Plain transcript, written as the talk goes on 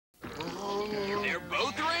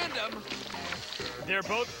They're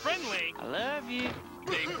both friendly. I love you.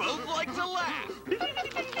 They both like to laugh.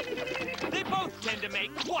 They both tend to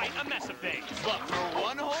make quite a mess of things. But for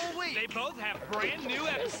one whole week, they both have brand new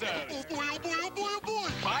episodes. Oh boy, oh boy, oh boy, oh boy!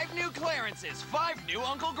 5 new Clarences, 5 new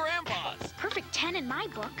Uncle Grandpas. Perfect 10 in my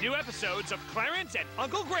book. New episodes of Clarence and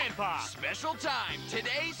Uncle Grandpa. Special time,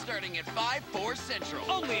 today starting at 5/4 Central.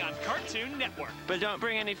 Only on Cartoon Network. But don't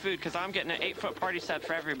bring any food, because I'm getting an 8-foot party set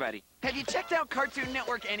for everybody. Have you checked out Cartoon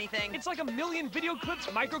Network anything? It's like a million video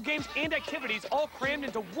clips, micro games, and activities all crammed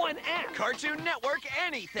into one app. Cartoon Network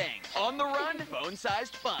anything. On the run,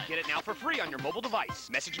 phone-sized fun. Get it now for free on your mobile device.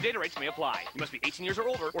 Message and data rates may apply. You must be 18 years or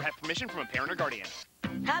older or have permission from a parent or guardian.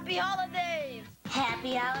 Happy holidays!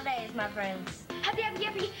 Happy holidays, my friends. Happy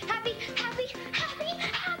holidays!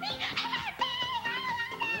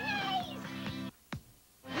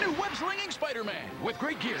 New web-slinging Spider-Man. With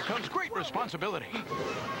great gear comes great responsibility.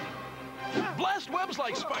 Blast webs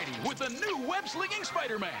like Spidey with the new web-slinging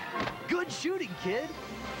Spider-Man. Good shooting, kid.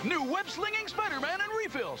 New web-slinging Spider-Man and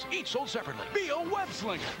refills, each sold separately. Be a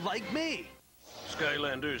web-slinger. Like me.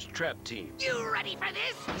 Skylanders Trap Team. You ready for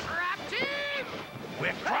this, Trap Team?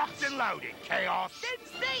 We're cocked and loaded, Chaos. Then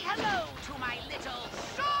say hello to my little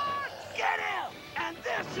sword. Get him! And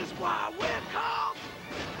this is why we're called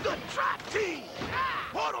the Trap Team.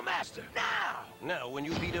 Portal Master, now! Now, when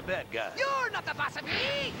you beat a bad guy, You're not the boss of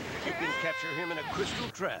me. you can capture him in a crystal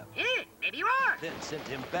trap, Maybe you are. then send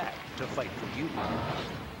him back to fight for you.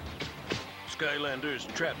 Skylanders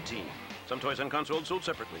Trap Team. Some toys and consoles sold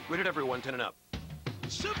separately. Rated everyone 10 and up.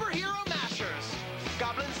 Superhero Mashers.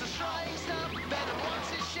 Goblins destroying stuff. Venom wants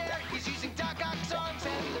his share. He's using Doc Ock's arms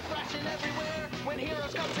and they're flashing everywhere. When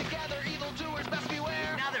heroes come together, evildoers must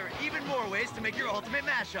beware. Now there are even more ways to make your ultimate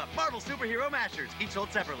mashup. Marvel Superhero Mashers, each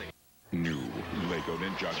sold separately. New Lego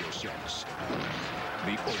Ninjago sets.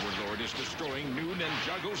 The Overlord is destroying New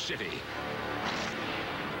Ninjago City.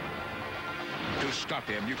 To stop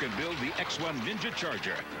him, you can build the X1 Ninja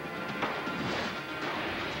Charger.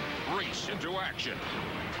 Race into action.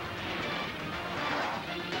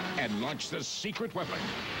 And launch the secret weapon.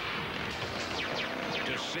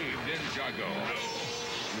 To save Ninjago.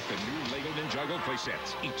 With the new Lego Ninjago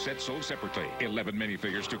playsets, each set sold separately. 11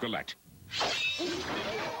 minifigures to collect.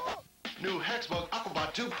 New Hexbug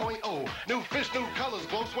Aquabot 2.0. New fish, new colors,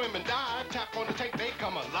 glow, swim, and dive. Tap on the tank, they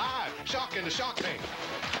come alive. Shark in the shark tank.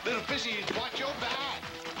 Little fishies, watch your back.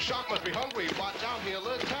 Shark must be hungry, watch out here,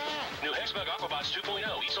 let's tag. New Hexbug Aquabots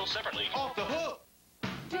 2.0, each sold separately. Off the hook.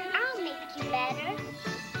 I'll make you better.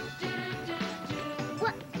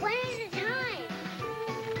 When is the time?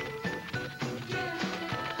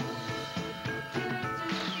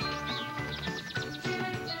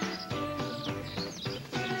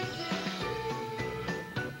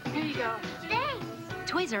 Here you go. Thanks.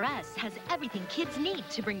 Toys R Us has everything kids need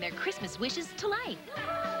to bring their Christmas wishes to life.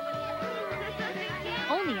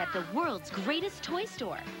 Only at the world's greatest toy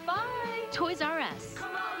store. Bye. Toys R Us.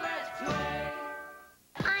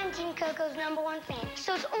 I'm Team Coco's #1 fan,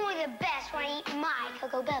 so it's only the best when I eat my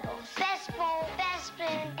Cocoa Pebbles. Best bowl, best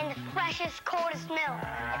spoon, and the freshest, coldest milk.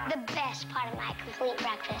 The best part of my complete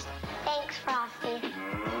breakfast. Thanks, Frosty.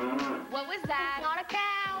 What was that? Not a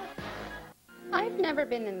cow. I've never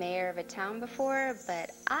been the mayor of a town before,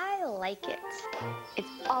 but I like it. It's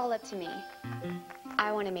all up to me.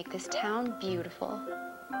 I want to make this town beautiful.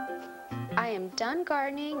 I am done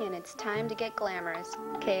gardening and it's time to get glamorous.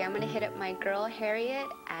 Okay, I'm gonna hit up my girl Harriet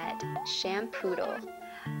at Shampoodle.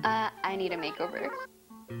 I need a makeover.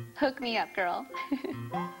 Hook me up, girl.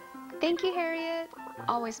 Thank you, Harriet.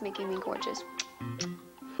 Always making me gorgeous.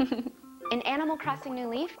 In Animal Crossing New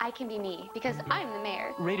Leaf, I can be me because I'm the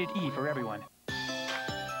mayor. Rated E for everyone.